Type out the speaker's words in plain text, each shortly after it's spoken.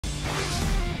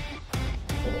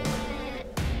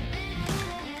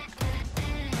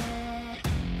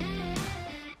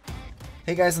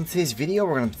Hey guys, in today's video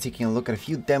we're going to be taking a look at a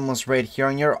few demos right here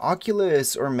on your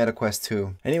Oculus or MetaQuest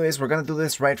 2. Anyways, we're going to do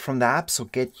this right from the app, so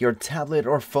get your tablet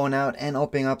or phone out and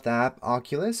open up the app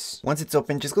Oculus. Once it's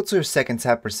open, just go to your second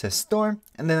tab where it says Store,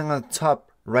 and then on the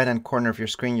top right hand corner of your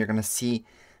screen you're going to see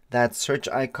that search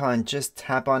icon. Just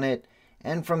tap on it,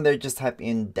 and from there just type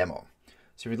in demo.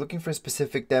 So if you're looking for a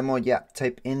specific demo,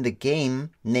 type in the game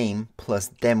name plus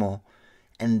demo,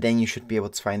 and then you should be able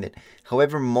to find it.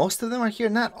 However, most of them are here,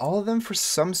 not all of them for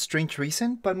some strange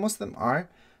reason, but most of them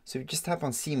are. So if you just tap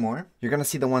on see more, you're gonna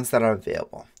see the ones that are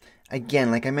available.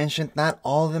 Again, like I mentioned, not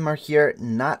all of them are here,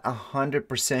 not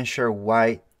 100% sure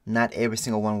why not every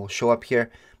single one will show up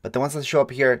here, but the ones that show up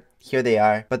here they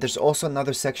are. But there's also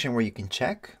another section where you can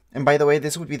check. And by the way,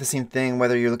 this would be the same thing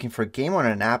whether you're looking for a game or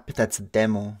an app that's a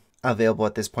demo available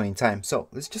at this point in time. So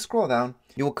let's just scroll down.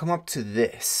 You will come up to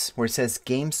this where it says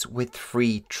games with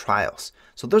free trials.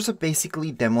 So those are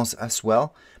basically demos as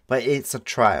well, but it's a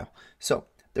trial. So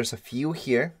there's a few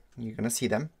here, you're gonna see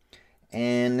them.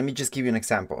 And let me just give you an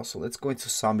example. So let's go into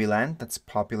Zombieland, that's a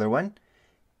popular one.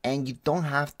 And you don't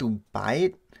have to buy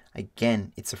it.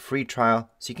 Again, it's a free trial.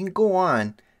 So you can go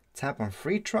on, tap on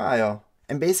free trial.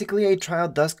 And basically a trial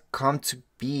does come to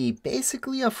be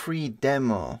basically a free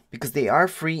demo because they are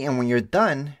free, and when you're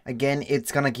done, again,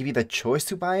 it's gonna give you the choice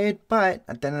to buy it, but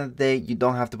at the end of the day, you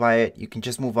don't have to buy it. You can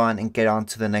just move on and get on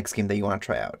to the next game that you want to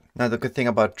try out. Now, the good thing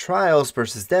about trials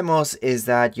versus demos is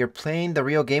that you're playing the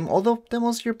real game, although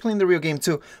demos, you're playing the real game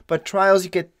too, but trials,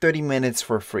 you get 30 minutes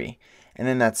for free, and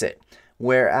then that's it.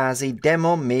 Whereas a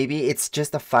demo, maybe it's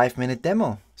just a 5-minute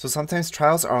demo. So sometimes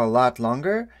trials are a lot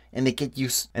longer and they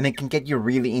can get you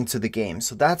really into the game.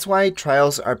 So that's why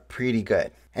trials are pretty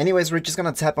good. Anyways, we're just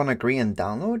gonna tap on agree and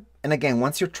download. And again,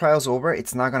 once your trial's over,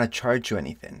 it's not gonna charge you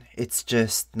anything. It's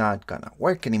just not gonna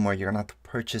work anymore. You're gonna have to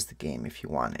purchase the game if you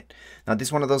want it. Now, this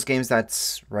is one of those games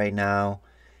that's right now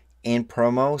in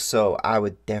promo, so I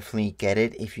would definitely get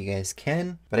it if you guys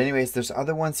can. But anyways, there's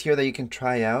other ones here that you can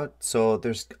try out. So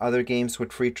there's other games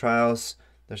with free trials.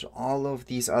 There's all of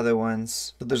these other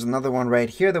ones. So there's another one right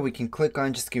here that we can click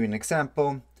on. Just to give you an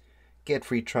example, get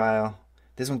free trial.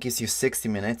 This one gives you 60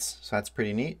 minutes, so that's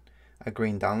pretty neat. Agree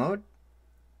and download.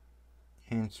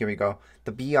 And here we go.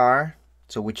 The VR,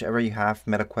 so whichever you have,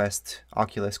 MetaQuest,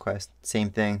 Oculus Quest, same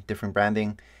thing, different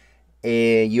branding.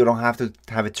 You don't have to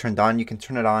have it turned on. You can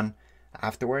turn it on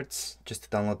afterwards just to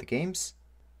download the games.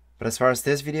 But as far as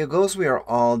this video goes, we are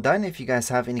all done. If you guys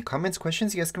have any comments,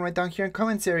 questions, you guys can write down here in the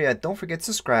comments area. Don't forget to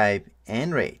subscribe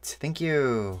and rate. Thank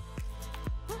you.